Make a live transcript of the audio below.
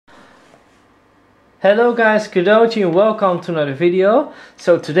Hello guys, Kudoji and welcome to another video.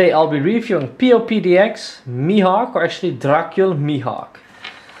 So today I'll be reviewing P.O.P Mihawk, or actually Dracula Mihawk.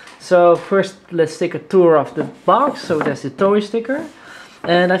 So first let's take a tour of the box. So there's the toy sticker.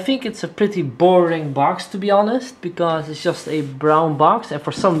 And I think it's a pretty boring box, to be honest, because it's just a brown box, and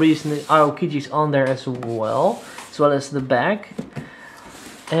for some reason the Aokiji is on there as well as the back.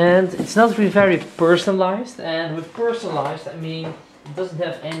 And it's not really very personalized, and with personalized I mean it doesn't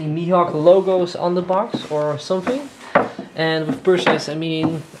have any Mihawk logos on the box or something. And with personalized I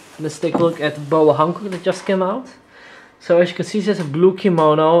mean, let's take a look at the boa hankook that just came out. So as you can see, there's a blue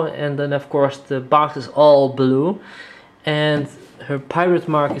kimono, and then of course the box is all blue, and her pirate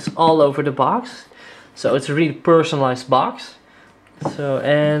mark is all over the box. So it's a really personalized box. So,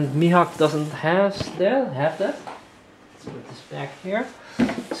 and Mihawk doesn't have that. Let's put this back here.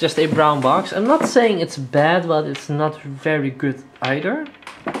 It's just a brown box. I'm not saying it's bad, but it's not very good either.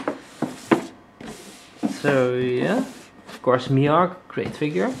 So yeah, of course Mihawk, great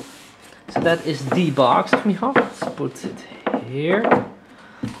figure. So that is the box of Mihawk. Let's put it here.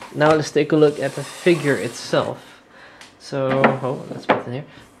 Now let's take a look at the figure itself. So, let's put it here.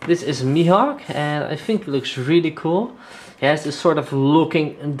 This is Mihawk, and I think it looks really cool. He has this sort of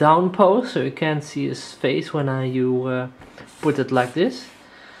looking down pose, so you can't see his face when you put it like this.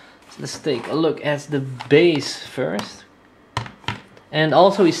 So let's take a look at the base first. And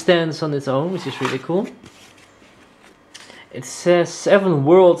also he stands on its own, which is really cool. It says 7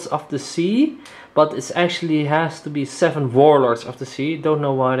 worlds of the sea, but it actually has to be 7 warlords of the sea. Don't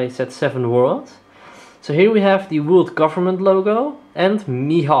know why they said 7 worlds. So here we have the world government logo and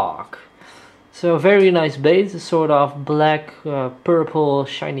Mihawk. So very nice base, a sort of black, purple,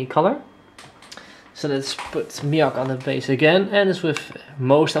 shiny color. So let's put Mihawk on the base again, and as with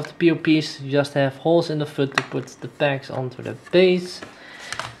most of the P.O.Ps, you just have holes in the foot to put the pegs onto the base.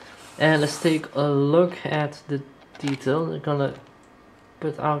 And let's take a look at the detail. We're gonna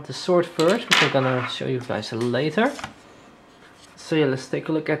put out the sword first, which I'm gonna show you guys later. So yeah, let's take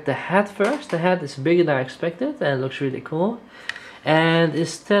a look at the head first. The head is bigger than I expected and looks really cool. And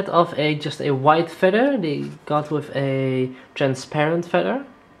instead of just a white feather, they got with a transparent feather.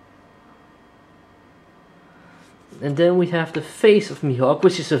 And then we have the face of Mihawk,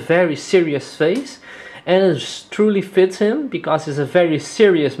 which is a very serious face. And it truly fits him, because he's a very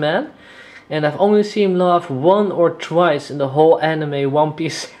serious man. And I've only seen him laugh 1 or twice in the whole anime One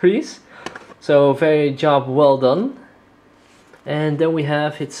Piece series. So very job well done. And then we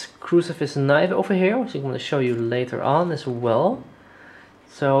have its crucifix knife over here, which I'm going to show you later on as well.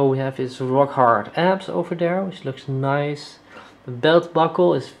 So we have his rock hard abs over there, which looks nice. The belt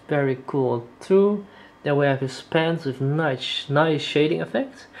buckle is very cool too. Then we have his pants with nice shading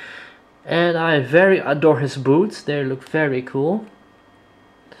effects. And I very adore his boots, they look very cool.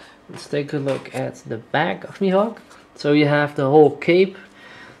 Let's take a look at the back of Mihawk. So you have the whole cape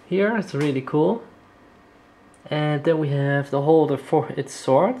here, it's really cool. And then we have the holder for its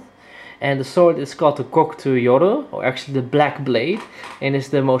sword. And the sword is called the Kokuto Yoru, or actually the Black Blade. And it's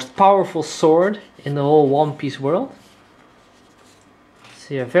the most powerful sword in the whole One Piece world.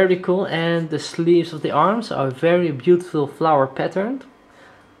 So yeah, very cool. And the sleeves of the arms are very beautiful flower patterned,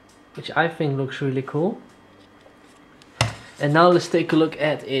 which I think looks really cool. And now let's take a look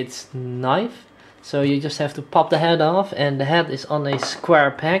at its knife. So you just have to pop the head off, and the head is on a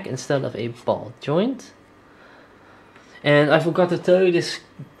square peg instead of a ball joint. And I forgot to tell you, this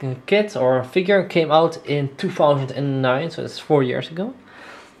kit or figure came out in 2009, so that's 4 years ago.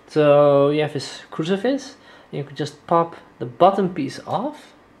 So you have this crucifix, you can just pop the bottom piece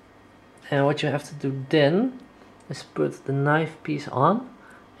off, and what you have to do then is put the knife piece on,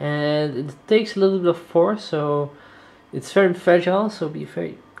 and it takes a little bit of force, so it's very fragile, so be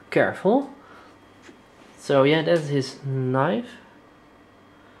very careful. So yeah, that's his knife,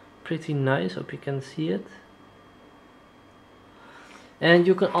 pretty nice, hope you can see it. And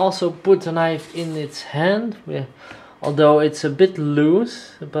you can also put the knife in its hand, although it's a bit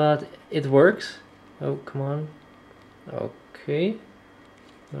loose, but it works. Oh, come on. Okay.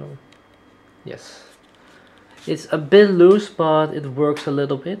 No. Yes. It's a bit loose, but it works a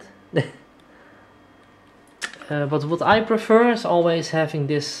little bit. But what I prefer is always having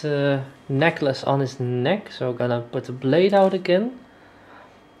this necklace on his neck. So I'm gonna put the blade out again.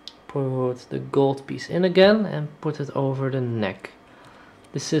 Put the gold piece in again and put it over the neck.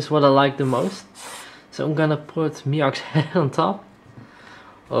 This is what I like the most. So I'm gonna put Mihawk's head on top.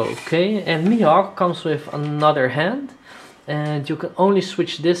 Okay, and Mihawk comes with another hand. And you can only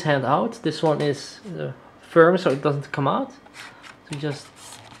switch this hand out. This one is firm, so it doesn't come out. So just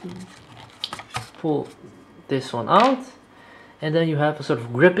pull this one out. And then you have a sort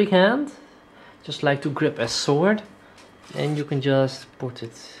of gripping hand. just like to grip a sword, and you can just put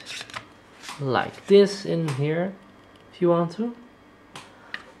it like this in here if you want to.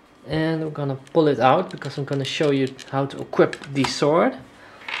 And I'm gonna pull it out because I'm gonna show you how to equip the sword.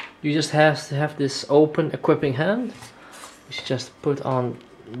 You just have to have this open equipping hand, which you just put on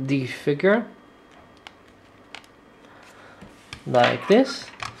the figure like this.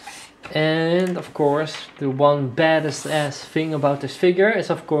 And of course, the one baddest ass thing about this figure is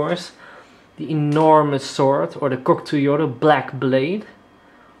of course the enormous sword, or the Coctuyor black blade.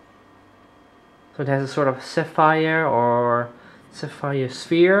 So it has a sort of sapphire or sapphire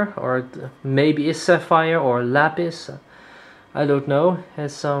sphere, or maybe is sapphire or lapis, I don't know. It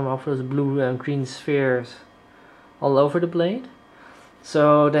has some of those blue and green spheres all over the blade.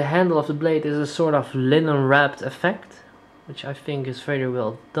 So the handle of the blade is a sort of linen wrapped effect, which I think is very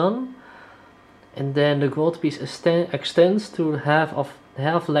well done. And then the gold piece extends to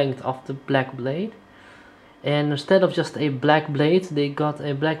half length of the black blade. And instead of just a black blade, they got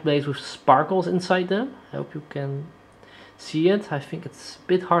a black blade with sparkles inside them. I hope you can see it. I think it's a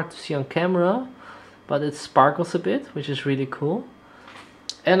bit hard to see on camera, but it sparkles a bit, which is really cool.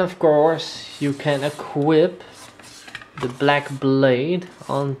 And of course, you can equip the black blade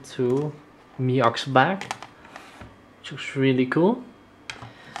onto Mihawk's back, which is really cool.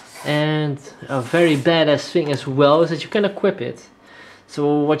 And a very badass thing as well is that you can equip it.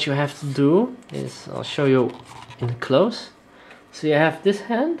 So what you have to do is, I'll show you in close. So you have this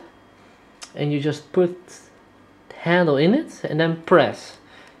hand, and you just put the handle in it and then press.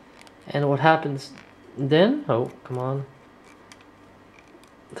 And what happens then, oh come on,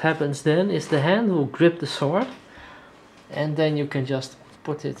 what happens then is the hand will grip the sword, and then you can just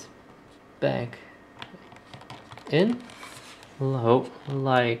put it back in,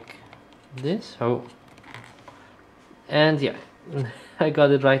 like this. And yeah, I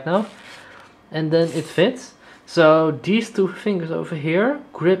got it right now, and then it fits. So these two fingers over here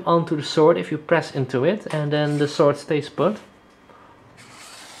grip onto the sword if you press into it, and then the sword stays put.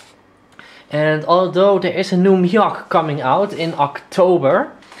 And although there is a new Mihawk coming out in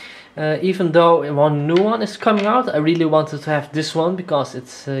October, even though one new one is coming out, I really wanted to have this one because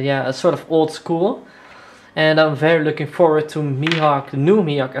it's yeah, a sort of old school. And I'm very looking forward to Mihawk, the new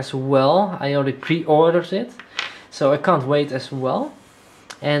Mihawk as well. I already pre-ordered it, so I can't wait as well.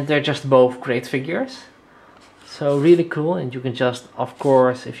 And they're just both great figures. So really cool, and you can just, of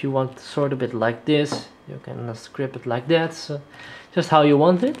course, if you want the sword a bit like this, you can just grip it like that, so just how you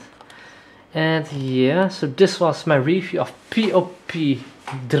want it. And yeah, so this was my review of P.O.P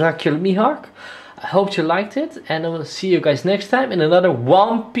Dracula Mihawk. I hope you liked it, and I will see you guys next time in another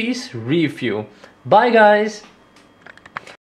One Piece review. Bye guys!